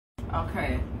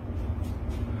Okay.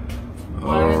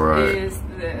 All right. What is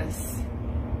this?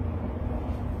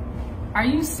 Are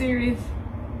you serious?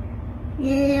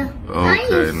 Yeah.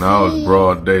 Okay, now it's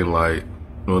broad daylight.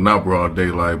 Well, not broad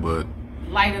daylight, but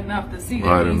Light enough to see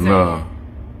light that. enough.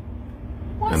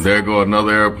 And there go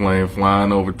another airplane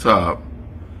flying over top.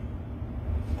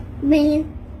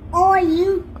 Man, or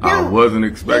you don't. I wasn't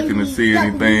expecting to see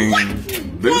anything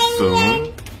this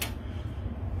soon.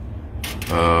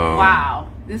 Wow,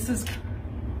 this is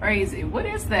crazy. What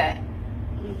is that?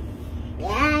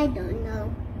 I don't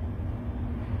know.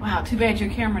 Wow, too bad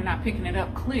your camera not picking it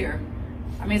up clear.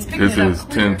 I mean, it's picking This it up is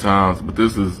clear. 10 times, but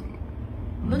this is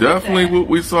Look definitely at that. what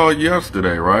we saw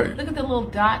yesterday, right? Look at the little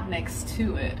dot next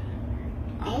to it.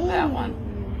 Oh, that one.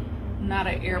 Not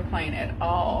an airplane at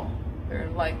all. They're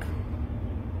like,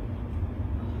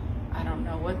 I don't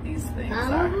know what these things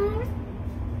are.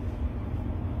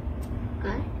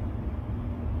 Okay.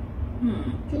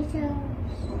 Jesus.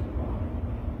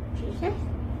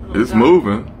 Little It's dot,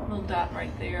 moving. Little dot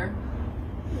right there.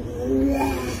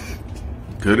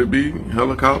 Could it be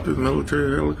helicopters,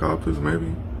 military helicopters,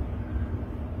 maybe?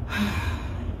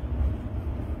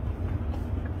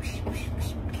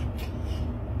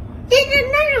 There's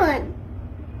another one.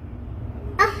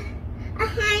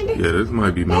 Behind the, Yeah, this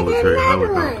might be military there's another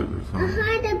helicopters one or something.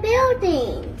 behind the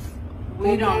buildings.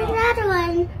 We don't There's know. another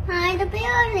one behind the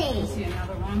buildings. See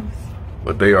another one?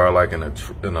 But they are like in a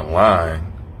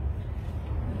line.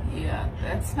 Yeah,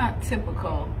 that's not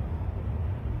typical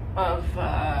of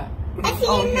I see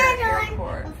O'Hare another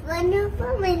Airport. one. One of the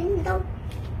window.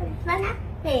 One of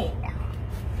the window.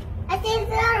 I see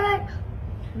another one.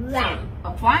 Right.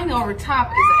 Flying over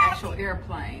top is an actual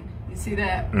airplane. You see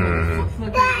that? Mhm. With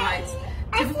flickering lights.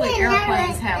 Typically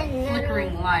airplanes have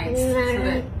flickering lights so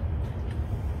that,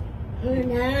 you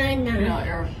know,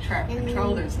 air traffic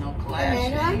control, there's no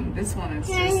clashing. This one is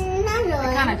just,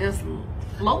 they're kind of just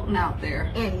floating out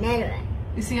there. Another one.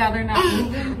 You see how they're not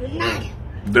moving?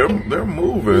 They're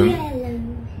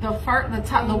moving. The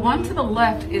one to the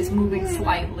left is moving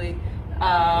slightly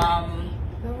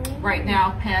right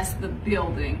now past the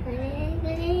building.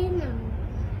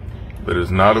 But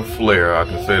it's not a flare. I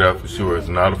can say that for sure. It's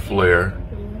not a flare.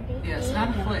 Yeah, it's not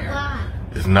a flare.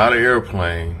 It's not an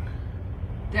airplane.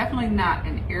 Definitely not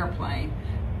an airplane.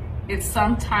 It's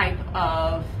some type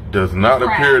of Does not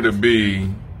craft. appear to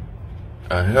be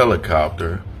a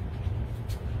helicopter.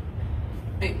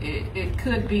 It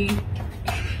could be.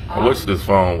 I wish this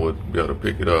phone would be able to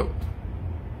pick it up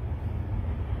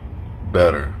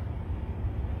better.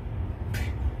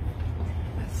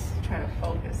 Let's try to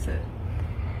focus it.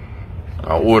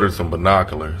 I ordered some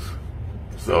binoculars.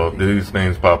 So if these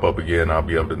things pop up again, I'll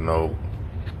be able to know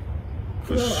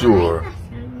for sure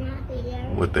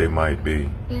what they might be.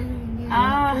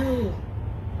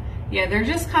 Yeah, they're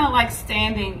just kind of like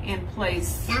standing in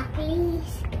place.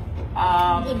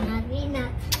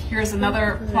 Here's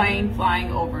another plane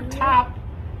flying over top.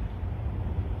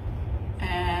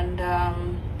 And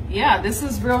yeah, this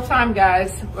is real time,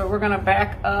 guys. But we're gonna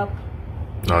back up.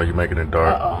 No, you're making it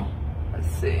dark. Uh-oh. Let's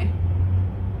see.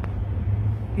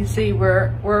 You see,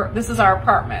 this is our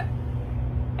apartment.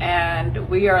 And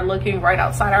we are looking right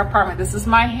outside our apartment. This is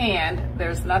my hand.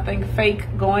 There's nothing fake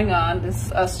going on. This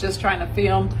is us just trying to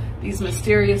film these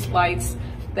mysterious lights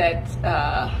that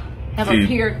have Keep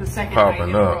appeared the second night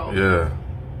in popping a up, row. yeah.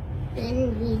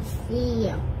 Then we see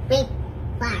a big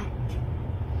light.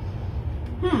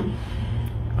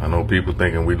 I know people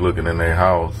thinking we looking in their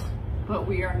house. But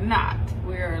we are not.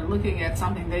 We're looking at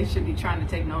something they should be trying to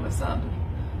take notice of.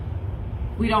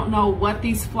 We don't know what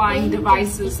these flying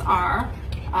devices are.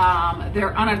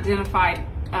 They're unidentified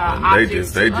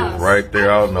objects. They just right there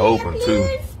out in the open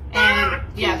too. And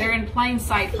yeah, they're in plain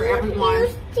sight for everyone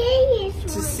to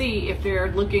see if they're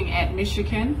looking at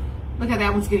Michigan. Look at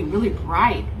that one's getting really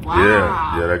bright.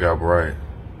 Wow. Yeah, that got bright.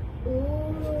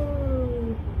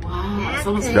 Wow.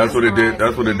 Someone's That's what it did.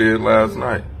 That's what it did last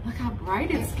night. Look how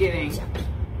bright it's getting.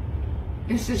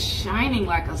 It's just shining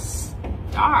like a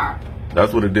star.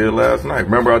 That's what it did last night.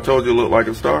 Remember I told you it looked like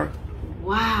a star?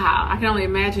 Wow. I can only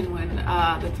imagine when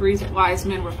the three wise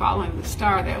men were following the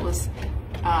star that was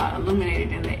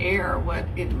illuminated in the air, what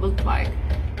it looked like.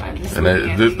 And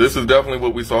this is definitely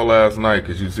what we saw last night,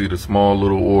 because you see the small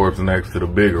little orbs next to the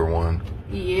bigger one.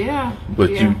 Yeah.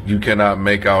 But yeah. you cannot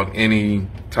make out any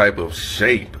type of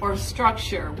shape. Or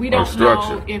structure. We don't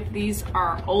know if these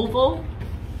are oval,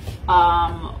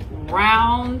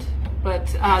 round,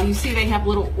 but you see they have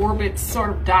little orbits,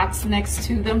 sort of dots next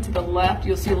to them. To the left,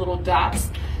 you'll see little dots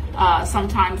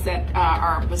sometimes that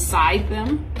are beside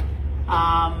them.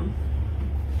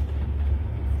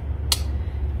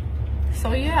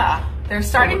 So yeah, They're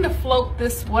starting to float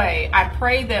this way. I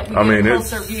pray that we get a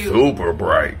closer view. Super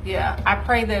bright. Yeah, I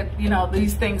pray that, you know,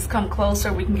 these things come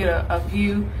closer. We can get a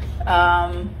view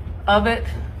of it.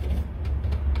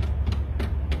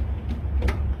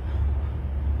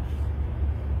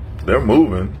 They're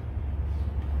moving.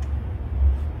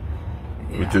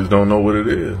 Yeah. We just don't know what it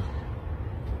is.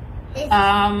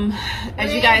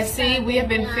 As you guys see, we have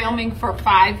been filming for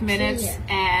 5 minutes,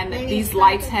 and these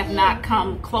lights have not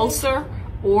come closer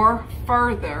or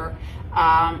further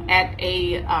at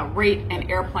a rate an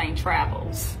airplane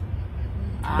travels.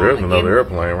 There's another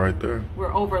airplane right there.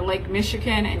 We're over Lake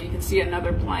Michigan, and you can see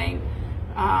another plane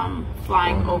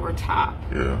flying over top.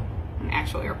 Yeah. An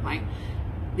actual airplane.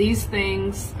 These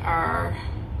things are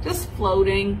just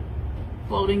floating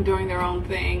doing their own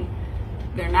thing.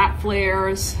 They're not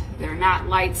flares. They're not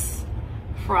lights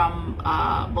from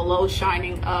below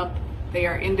shining up. They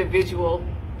are individual.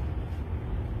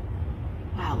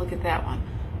 Wow, look at that one.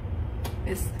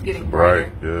 It's getting brighter.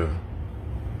 Bright,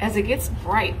 yeah. As it gets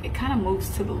bright, it kind of moves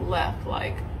to the left,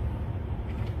 like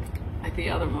the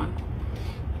other one.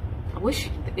 I wish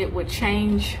it would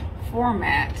change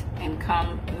format and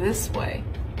come this way.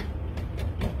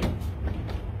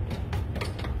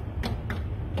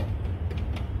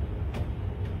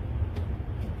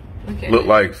 Look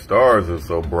like stars are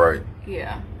so bright.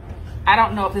 Yeah. I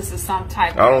don't know if this is some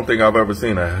type of... I don't think I've ever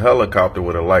seen a helicopter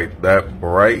with a light that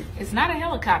bright. It's not a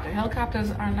helicopter.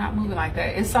 Helicopters are not moving like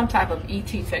that. It's some type of ET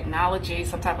technology,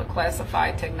 some type of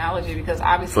classified technology, because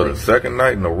obviously... For the second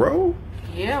night in a row?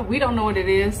 Yeah, we don't know what it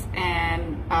is,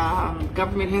 and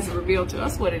government hasn't revealed to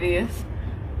us what it is.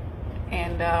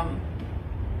 And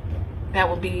that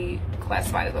will be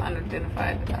classified as an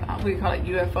unidentified, what do you call it,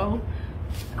 UFO?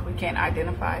 We can't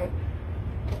identify it.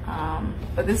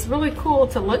 But this is really cool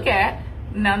to look at,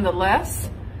 nonetheless.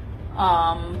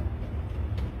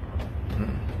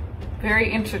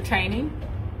 Very entertaining.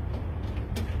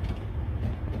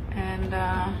 And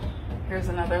here's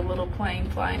another little plane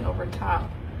flying over top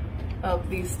of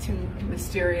these two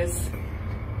mysterious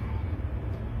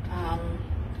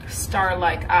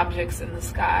star-like objects in the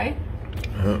sky.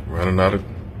 Running out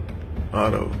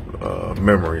of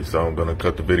memory, so I'm gonna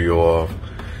cut the video off.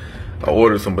 I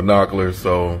ordered some binoculars,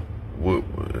 so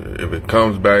if it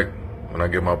comes back when I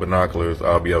get my binoculars,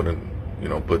 I'll be able to, you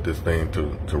know, put this thing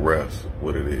to rest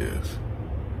what it is.